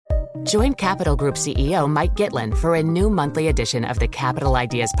Join Capital Group CEO Mike Gitlin for a new monthly edition of the Capital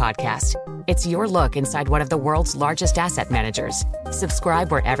Ideas Podcast. It's your look inside one of the world's largest asset managers.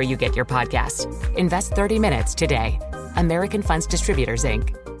 Subscribe wherever you get your podcasts. Invest 30 minutes today. American Funds Distributors,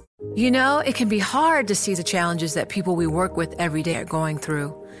 Inc. You know, it can be hard to see the challenges that people we work with every day are going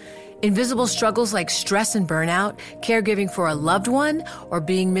through. Invisible struggles like stress and burnout, caregiving for a loved one, or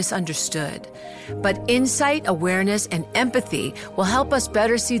being misunderstood. But insight, awareness, and empathy will help us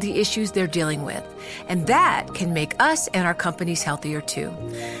better see the issues they're dealing with. And that can make us and our companies healthier too.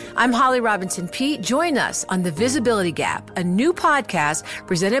 I'm Holly Robinson Peete. Join us on The Visibility Gap, a new podcast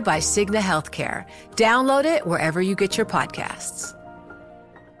presented by Cigna Healthcare. Download it wherever you get your podcasts.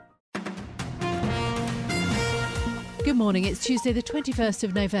 Good morning. It's Tuesday, the 21st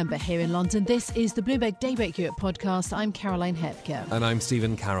of November here in London. This is the Bloomberg Daybreak Europe podcast. I'm Caroline Hepker. And I'm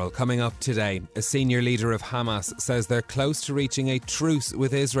Stephen Carroll. Coming up today, a senior leader of Hamas says they're close to reaching a truce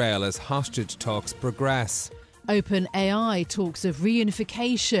with Israel as hostage talks progress. OpenAI talks of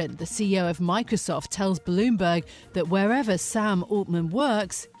reunification. The CEO of Microsoft tells Bloomberg that wherever Sam Altman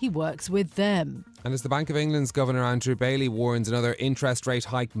works, he works with them. And as the Bank of England's Governor Andrew Bailey warns another interest rate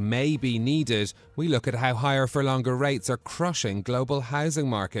hike may be needed, we look at how higher for longer rates are crushing global housing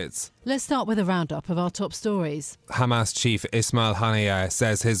markets. Let's start with a roundup of our top stories. Hamas chief Ismail Haniyeh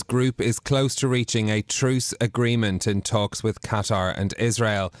says his group is close to reaching a truce agreement in talks with Qatar and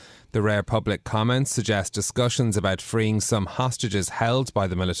Israel. The rare public comments suggest discussions about freeing some hostages held by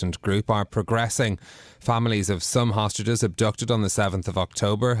the militant group are progressing. Families of some hostages abducted on the 7th of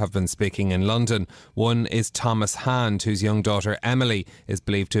October have been speaking in London. One is Thomas Hand, whose young daughter Emily is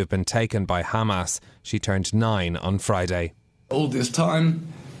believed to have been taken by Hamas. She turned 9 on Friday. All this time,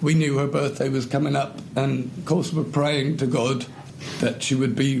 we knew her birthday was coming up, and of course we're praying to God that she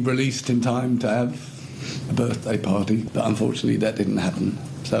would be released in time to have a birthday party, but unfortunately that didn't happen.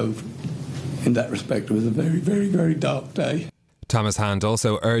 So in that respect, it was a very, very, very dark day. Thomas Hand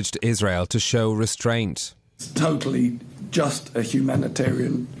also urged Israel to show restraint. It's totally just a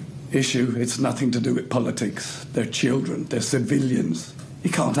humanitarian issue. It's nothing to do with politics. They're children, they're civilians. You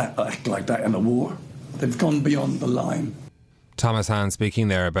can't act like that in a war. They've gone beyond the line. Thomas Hand speaking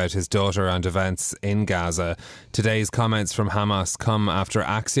there about his daughter and events in Gaza. Today's comments from Hamas come after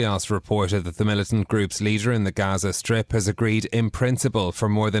Axios reported that the militant group's leader in the Gaza Strip has agreed in principle for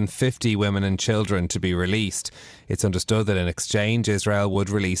more than 50 women and children to be released. It's understood that in exchange, Israel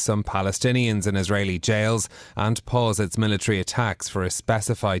would release some Palestinians in Israeli jails and pause its military attacks for a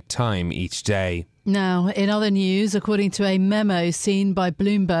specified time each day. Now, in other news, according to a memo seen by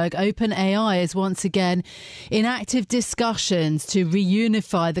Bloomberg, OpenAI is once again in active discussions to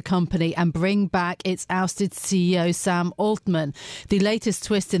reunify the company and bring back its ousted CEO, Sam Altman. The latest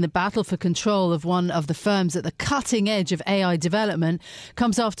twist in the battle for control of one of the firms at the cutting edge of AI development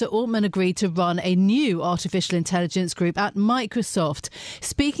comes after Altman agreed to run a new artificial intelligence group at Microsoft.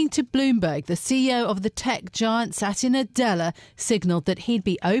 Speaking to Bloomberg, the CEO of the tech giant, Satya Nadella, signalled that he'd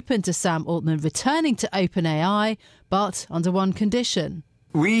be open to Sam Altman returning to OpenAI, but under one condition.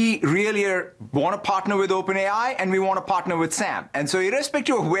 We really want to partner with OpenAI and we want to partner with Sam. And so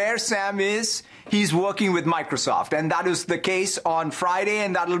irrespective of where Sam is, he's working with Microsoft. And that is the case on Friday,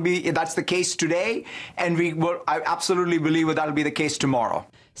 and that's the case today. And I absolutely believe that'll be the case tomorrow.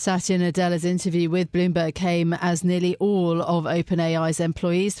 Satya Nadella's interview with Bloomberg came as nearly all of OpenAI's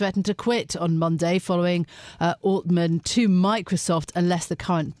employees threatened to quit on Monday following Altman to Microsoft unless the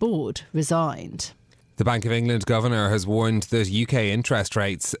current board resigned. The Bank of England governor has warned that UK interest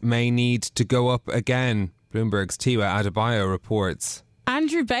rates may need to go up again. Bloomberg's Tiwa Adebayo reports.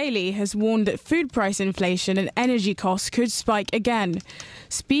 Andrew Bailey has warned that food price inflation and energy costs could spike again.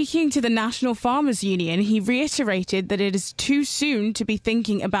 Speaking to the National Farmers Union, he reiterated that it is too soon to be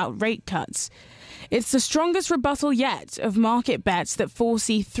thinking about rate cuts. It's the strongest rebuttal yet of market bets that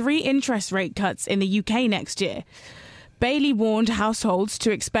foresee 3 interest rate cuts in the UK next year. Bailey warned households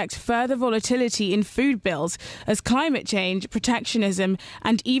to expect further volatility in food bills as climate change, protectionism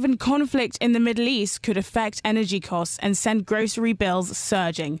and even conflict in the Middle East could affect energy costs and send grocery bills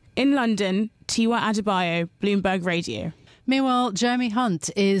surging. In London, Tiwa Adebayo, Bloomberg Radio. Meanwhile, Jeremy Hunt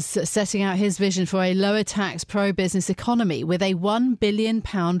is setting out his vision for a lower tax pro-business economy with a £1 billion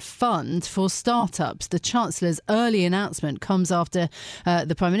fund for startups. The Chancellor's early announcement comes after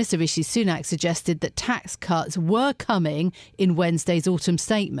the Prime Minister Rishi Sunak suggested that tax cuts were coming in Wednesday's autumn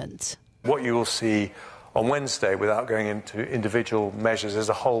statement. What you will see on Wednesday, without going into individual measures, is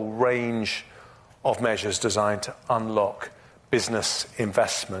a whole range of measures designed to unlock business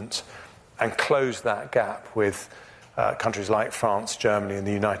investment and close that gap with countries like France, Germany and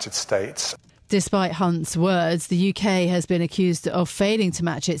the United States. Despite Hunt's words, the UK has been accused of failing to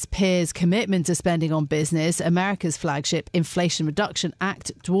match its peers' commitment to spending on business. America's flagship Inflation Reduction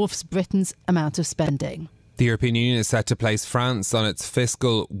Act dwarfs Britain's amount of spending. The European Union is set to place France on its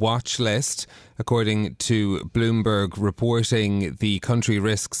fiscal watch list. According to Bloomberg reporting, the country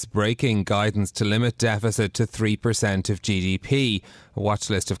risks breaking guidance to limit deficit to 3% of GDP. A watch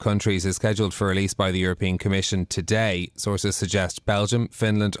list of countries is scheduled for release by the European Commission today. Sources suggest Belgium,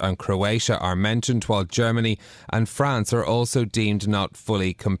 Finland and Croatia are mentioned, while Germany and France are also deemed not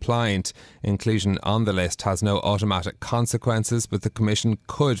fully compliant. Inclusion on the list has no automatic consequences, but the Commission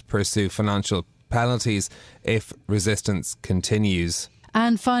could pursue financial penalties if resistance continues.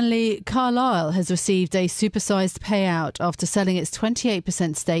 And finally, Carlyle has received a supersized payout after selling its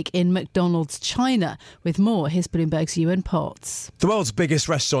 28% stake in McDonald's China. With more, here's Bloomberg's Ewan Potts. The world's biggest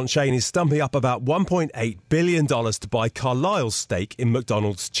restaurant chain is stumping up about $1.8 billion to buy Carlyle's stake in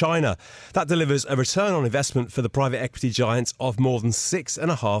McDonald's China. That delivers a return on investment for the private equity giants of more than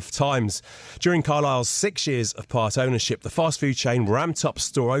 6.5 times. During Carlyle's 6 years of part ownership, the fast food chain ramped up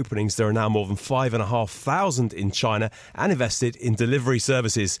store openings. There are now more than 5,500 in China and invested in delivery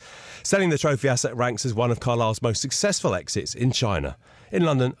services. Selling the trophy asset ranks as one of Carlyle's most successful exits in China. In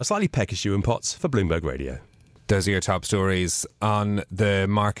London, a slightly peckish Ewan Potts for Bloomberg Radio. Those are your top stories on the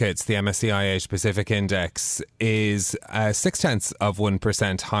markets. The MSCI Asia Pacific Index is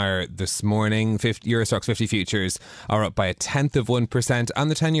 0.6% higher this morning. Euro Stoxx 50 futures are up by 0.1%,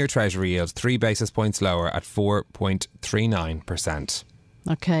 and the 10-year Treasury yield 3 basis points lower at 4.39%.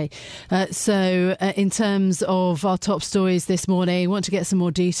 OK, so in terms of our top stories this morning, I want to get some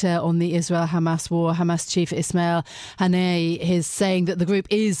more detail on the Israel-Hamas war. Hamas chief Ismail Haniyeh is saying that the group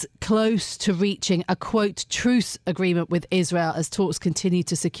is close to reaching a, quote, truce agreement with Israel as talks continue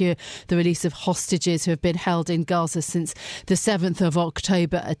to secure the release of hostages who have been held in Gaza since the 7th of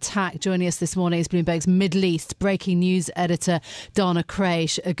October attack. Joining us this morning is Bloomberg's Middle East breaking news editor, Dana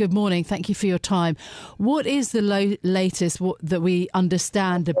Kraish. Good morning. Thank you for your time. What is the latest that we understand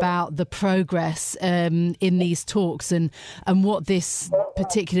about the progress in these talks and what this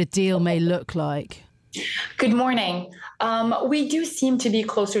particular deal may look like? Good morning. We do seem to be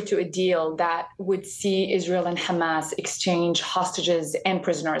closer to a deal that would see Israel and Hamas exchange hostages and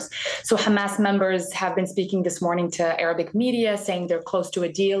prisoners. So Hamas members have been speaking this morning to Arabic media saying they're close to a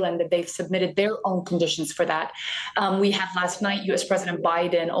deal and that they've submitted their own conditions for that. We had last night U.S. President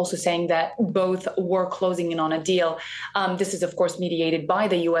Biden also saying that both were closing in on a deal. This is, of course, mediated by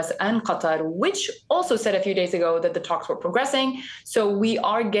the U.S. and Qatar, which also said a few days ago that the talks were progressing. So we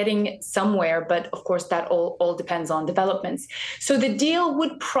are getting somewhere, but of course, that all depends on developments. So the deal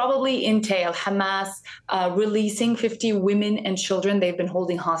would probably entail Hamas releasing 50 women and children they've been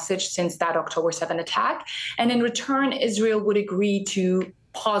holding hostage since that October 7 attack. And in return, Israel would agree to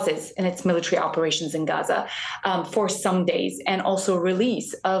pauses in its military operations in Gaza for some days, and also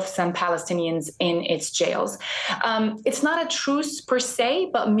release of some Palestinians in its jails. It's not a truce per se,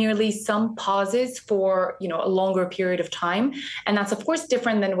 but merely some pauses for a longer period of time. And that's, of course,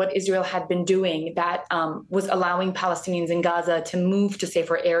 different than what Israel had been doing, that was allowing Palestinians in Gaza to move to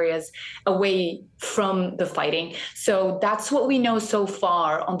safer areas away from the fighting. So that's what we know so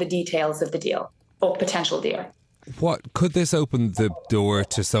far on the details of the deal, or potential deal. What could this open the door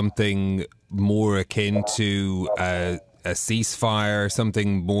to something more akin to a ceasefire,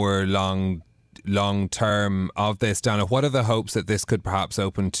 something more long term of this, Dana? What are the hopes that this could perhaps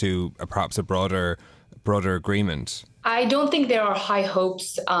open to perhaps a broader agreement? I don't think there are high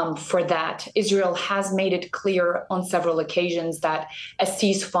hopes for that. Israel has made it clear on several occasions that a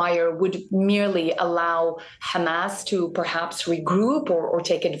ceasefire would merely allow Hamas to perhaps regroup or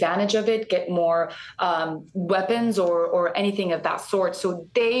take advantage of it, get more weapons or anything of that sort. So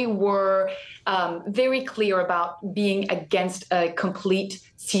they were very clear about being against a complete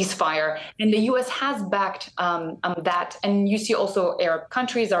ceasefire. And the U.S. has backed that. And you see also Arab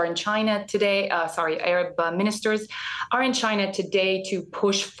countries are in China today, Arab ministers are in China today to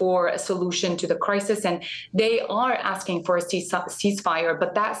push for a solution to the crisis. And they are asking for a ceasefire,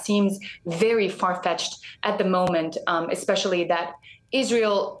 but that seems very far-fetched at the moment, especially that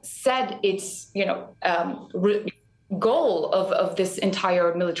Israel said its, goal of this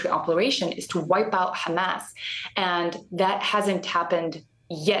entire military operation is to wipe out Hamas. And that hasn't happened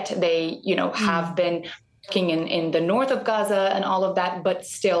yet. They, have been working in the north of Gaza and all of that, but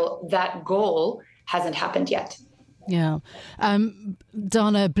still that goal hasn't happened yet. Yeah.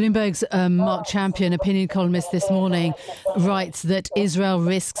 Dana, Bloomberg's Mark Champion, opinion columnist this morning, writes that Israel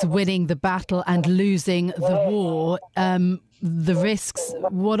risks winning the battle and losing the war. the risks.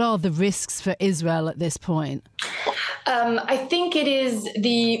 What are the risks for Israel at this point? I think it is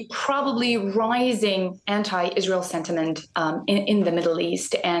the probably rising anti-Israel sentiment in the Middle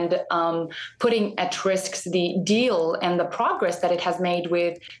East and putting at risk the deal and the progress that it has made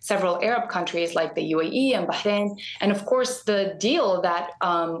with several Arab countries like the UAE and Bahrain, and of course the deal that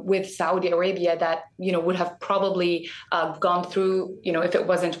with Saudi Arabia that would have probably gone through if it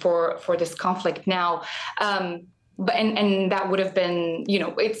wasn't for this conflict now, but and that would have been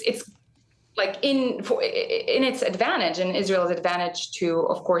it's like in its advantage and Israel's advantage to,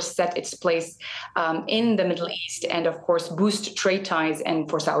 of course, set its place in the Middle East and, of course, boost trade ties. And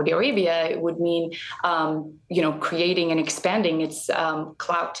for Saudi Arabia, it would mean, creating and expanding its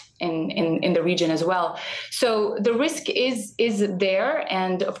clout in the region as well. So the risk is there,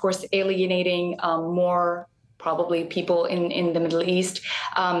 and of course, alienating more probably people in the Middle East,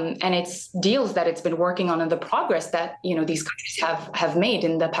 and it's deals that it's been working on and the progress that these countries have made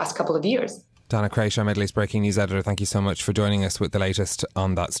in the past couple of years. Dana Crashaw, Middle East Breaking News Editor, thank you so much for joining us with the latest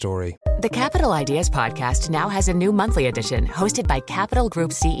on that story. The Capital Ideas podcast now has a new monthly edition hosted by Capital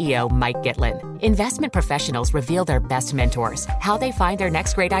Group CEO Mike Gitlin. Investment professionals reveal their best mentors, how they find their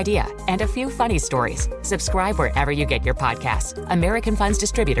next great idea, and a few funny stories. Subscribe wherever you get your podcasts. American Funds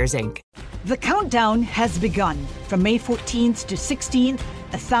Distributors, Inc. The countdown has begun. From May 14th to 16th,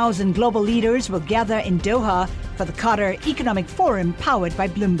 1,000 global leaders will gather in Doha for the Qatar Economic Forum powered by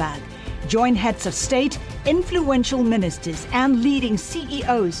Bloomberg. Join heads of state, influential ministers, and leading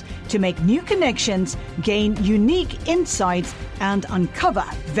CEOs to make new connections, gain unique insights, and uncover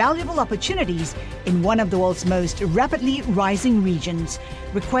valuable opportunities in one of the world's most rapidly rising regions.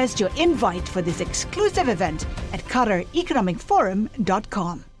 Request your invite for this exclusive event at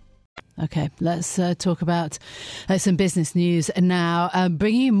QatarEconomicForum.com. Okay, let's talk about some business news now.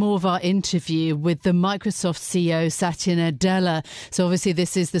 Bringing you more of our interview with the Microsoft CEO, Satya Nadella. So obviously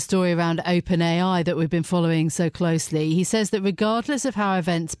this is the story around OpenAI that we've been following so closely. He says that regardless of how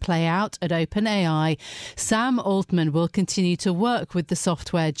events play out at OpenAI, Sam Altman will continue to work with the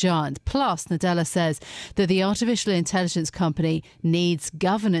software giant. Plus, Nadella says that the artificial intelligence company needs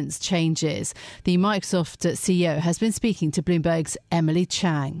governance changes. The Microsoft CEO has been speaking to Bloomberg's Emily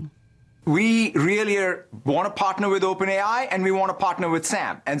Chang. We really want to partner with OpenAI, and we want to partner with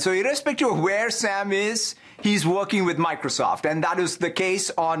Sam. And so irrespective of where Sam is, he's working with Microsoft. And that is the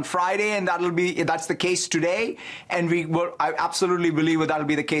case on Friday, and that's the case today. And I absolutely believe that'll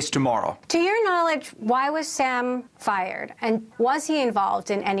be the case tomorrow. To your knowledge, why was Sam fired? And was he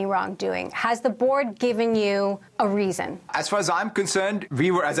involved in any wrongdoing? Has the board given you a reason? As far as I'm concerned,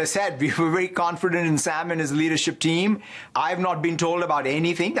 as I said, we were very confident in Sam and his leadership team. I've not been told about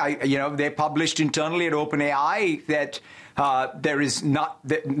anything. They published internally at OpenAI that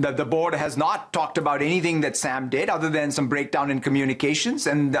the board has not talked about anything that Sam did other than some breakdown in communications.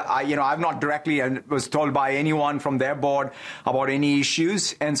 And I've not directly was told by anyone from their board about any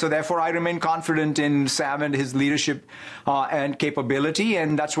issues. And so therefore I remain confident in Sam and his leadership and capability.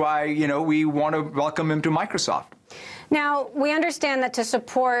 And that's why, we want to welcome him to Microsoft. Now, we understand that to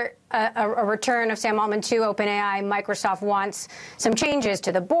support a return of Sam Altman to OpenAI, Microsoft wants some changes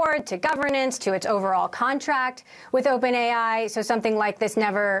to the board, to governance, to its overall contract with OpenAI, so something like this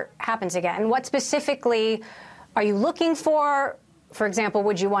never happens again. What specifically are you looking for? For example,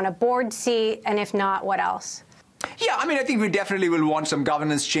 would you want a board seat? And if not, what else? Yeah, I think we definitely will want some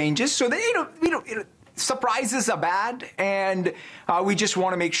governance changes so that, surprises are bad, and we just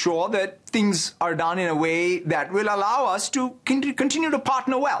want to make sure that things are done in a way that will allow us to continue to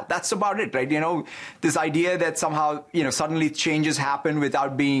partner well. That's about it, right? This idea that somehow, suddenly changes happen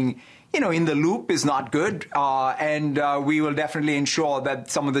without being, in the loop is not good. And we will definitely ensure that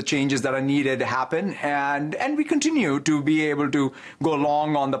some of the changes that are needed happen. And we continue to be able to go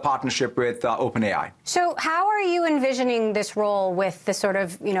along on the partnership with OpenAI. So how are you envisioning this role with the sort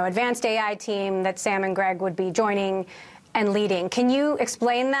of, advanced AI team that Sam and Greg would be joining and leading? Can you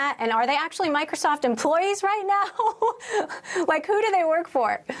explain that? And are they actually Microsoft employees right now? Like, who do they work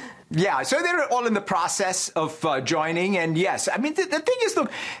for? Yeah, so they're all in the process of joining. And yes, the thing is,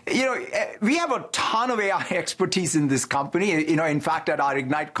 look, we have a ton of AI expertise in this company. In fact, at our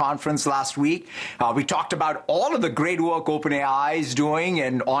Ignite conference last week, we talked about all of the great work OpenAI is doing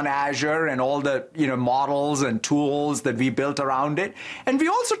and on Azure and all the, models and tools that we built around it. And we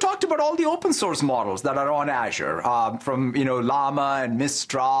also talked about all the open source models that are on Azure, from, Llama and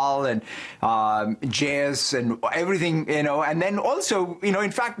Mistral and JS and everything, and then also,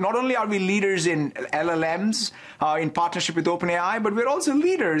 in fact, not only are we leaders in LLMs in partnership with OpenAI, but we're also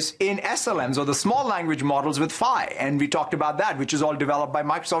leaders in SLMs, or the small language models with Phi. And we talked about that, which is all developed by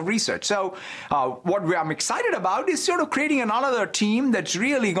Microsoft Research. So what I'm excited about is sort of creating another team that's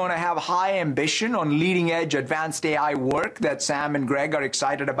really going to have high ambition on leading edge advanced AI work that Sam and Greg are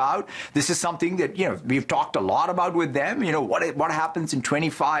excited about. This is something that, we've talked a lot about with them. What happens in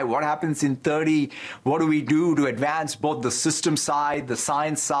 25? What happens in 30? What do we do to advance both the system side, the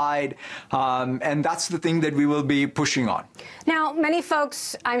science side? And that's the thing that we will be pushing on. Now, many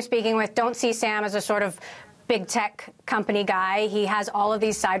folks I'm speaking with don't see Sam as a sort of big tech company guy. He has all of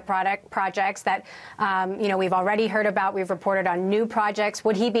these side projects that, we've already heard about. We've reported on new projects.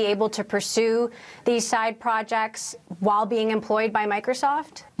 Would he be able to pursue these side projects while being employed by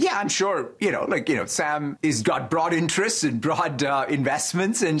Microsoft? Yeah, I'm sure, Sam has got broad interests and broad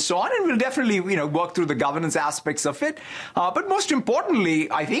investments and so on, and we'll definitely, work through the governance aspects of it. But most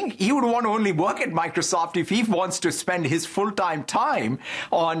importantly, I think he would want to only work at Microsoft if he wants to spend his full-time time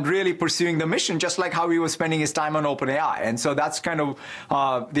on really pursuing the mission, just like how he was spending his time on OpenAI. And so that's kind of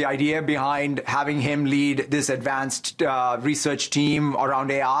the idea behind having him lead this advanced research team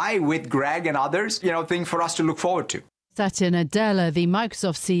around AI with Greg and others, thing for us to look forward to. Satya Nadella, the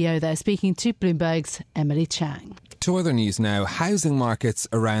Microsoft CEO there, speaking to Bloomberg's Emily Chang. To other news now, housing markets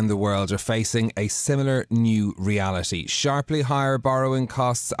around the world are facing a similar new reality. Sharply higher borrowing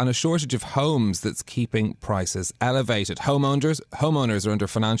costs and a shortage of homes that's keeping prices elevated. Homeowners are under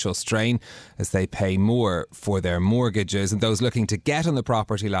financial strain as they pay more for their mortgages, and those looking to get on the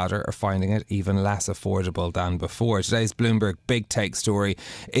property ladder are finding it even less affordable than before. Today's Bloomberg Big Take story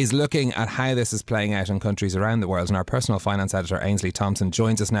is looking at how this is playing out in countries around the world, and our personal finance editor Ainsley Thompson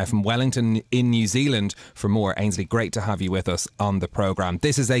joins us now from Wellington in New Zealand for more. Ainsley, great to have you with us on the programme.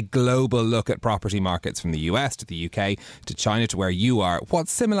 This is a global look at property markets from the US to the UK to China to where you are. What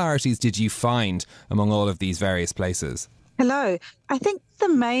similarities did you find among all of these various places? Hello. I think the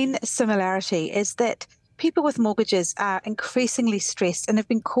main similarity is that people with mortgages are increasingly stressed and have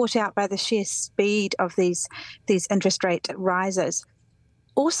been caught out by the sheer speed of these interest rate rises.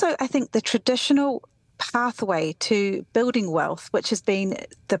 Also, I think the traditional pathway to building wealth, which has been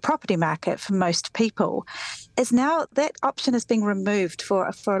the property market for most people, is now that option is being removed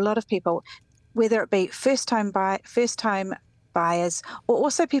for a lot of people, whether it be first-time buyers or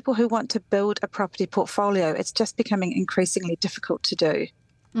also people who want to build a property portfolio. It's just becoming increasingly difficult to do.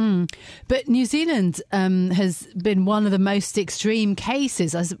 But New Zealand has been one of the most extreme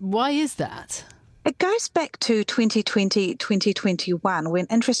cases. Why is that? It goes back to 2020, 2021, when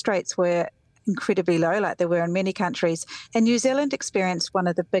interest rates were incredibly low, like they were in many countries. And New Zealand experienced one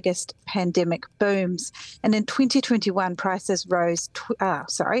of the biggest pandemic booms. And in 2021, prices rose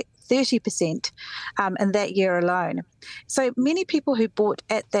 30% in that year alone. So many people who bought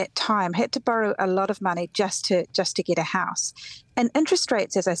at that time had to borrow a lot of money just to get a house. And interest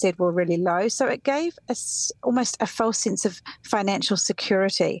rates, as I said, were really low. So it gave us almost a false sense of financial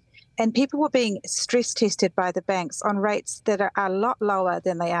security. And people were being stress tested by the banks on rates that are a lot lower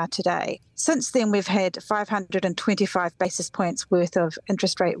than they are today. Since then, we've had 525 basis points worth of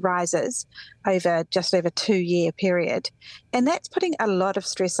interest rate rises over just over a 2-year period. And that's putting a lot of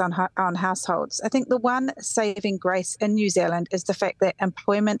stress on households. I think the one saving grace in New Zealand is the fact that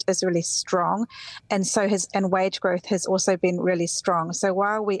employment is really strong, and wage growth has also been really strong. So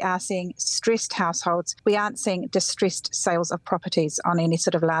while we are seeing stressed households, we aren't seeing distressed sales of properties on any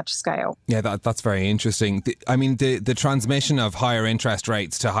sort of large scale. Yeah, that's very interesting. The transmission of higher interest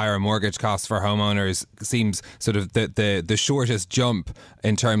rates to higher mortgage costs for homeowners seems sort of the shortest jump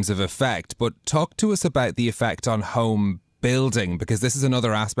in terms of effect. But talk to us about the effect on home building, because this is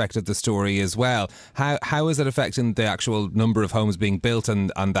another aspect of the story as well. How is it affecting the actual number of homes being built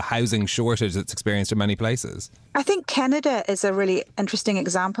and the housing shortage that's experienced in many places? I think Canada is a really interesting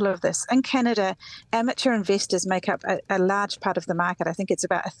example of this. In Canada, amateur investors make up a large part of the market. I think it's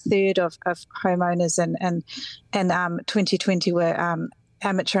about a third of homeowners in 2020 were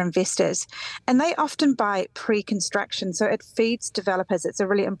amateur investors, and they often buy pre-construction, so it feeds developers. It's a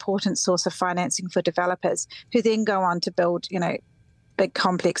really important source of financing for developers who then go on to build, big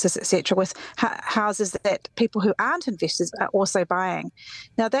complexes, etc., with houses that people who aren't investors are also buying.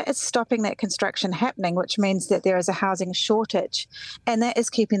 Now, that is stopping that construction happening, which means that there is a housing shortage, and that is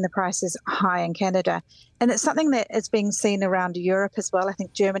keeping the prices high in Canada. And it's something that is being seen around Europe as well. I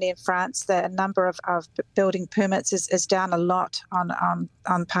think Germany and France, the number of building permits is down a lot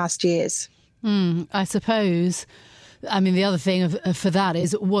on past years. I suppose. I mean, the other thing for that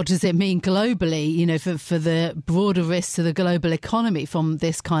is, what does it mean globally, for the broader risks to the global economy from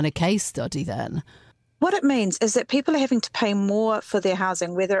this kind of case study then? What it means is that people are having to pay more for their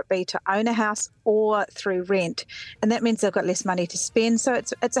housing, whether it be to own a house or through rent. And that means they've got less money to spend. So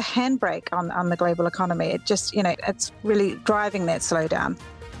it's a handbrake on the global economy. It just, it's really driving that slowdown.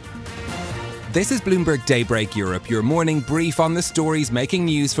 This is Bloomberg Daybreak Europe, your morning brief on the stories making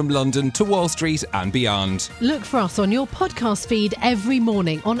news from London to Wall Street and beyond. Look for us on your podcast feed every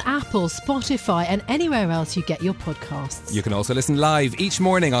morning on Apple, Spotify and anywhere else you get your podcasts. You can also listen live each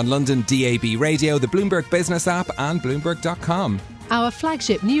morning on London DAB Radio, the Bloomberg Business app and Bloomberg.com. Our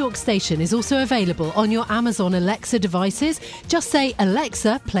flagship New York station is also available on your Amazon Alexa devices. Just say,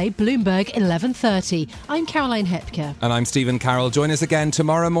 Alexa, play Bloomberg 1130. I'm Caroline Hepker. And I'm Stephen Carroll. Join us again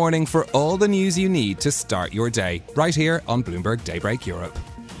tomorrow morning for all the news you need to start your day, right here on Bloomberg Daybreak Europe.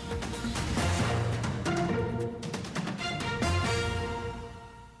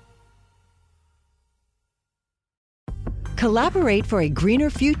 Collaborate for a greener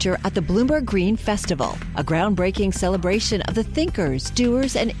future at the Bloomberg Green Festival, a groundbreaking celebration of the thinkers,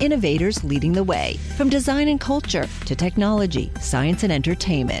 doers, and innovators leading the way. From design and culture to technology, science, and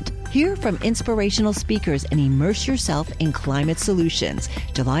entertainment. Hear from inspirational speakers and immerse yourself in climate solutions.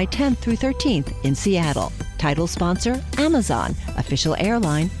 July 10th through 13th in Seattle. Title sponsor, Amazon. Official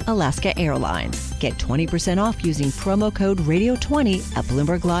airline, Alaska Airlines. Get 20% off using promo code radio20 at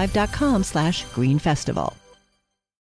BloombergLive.com/Green Festival.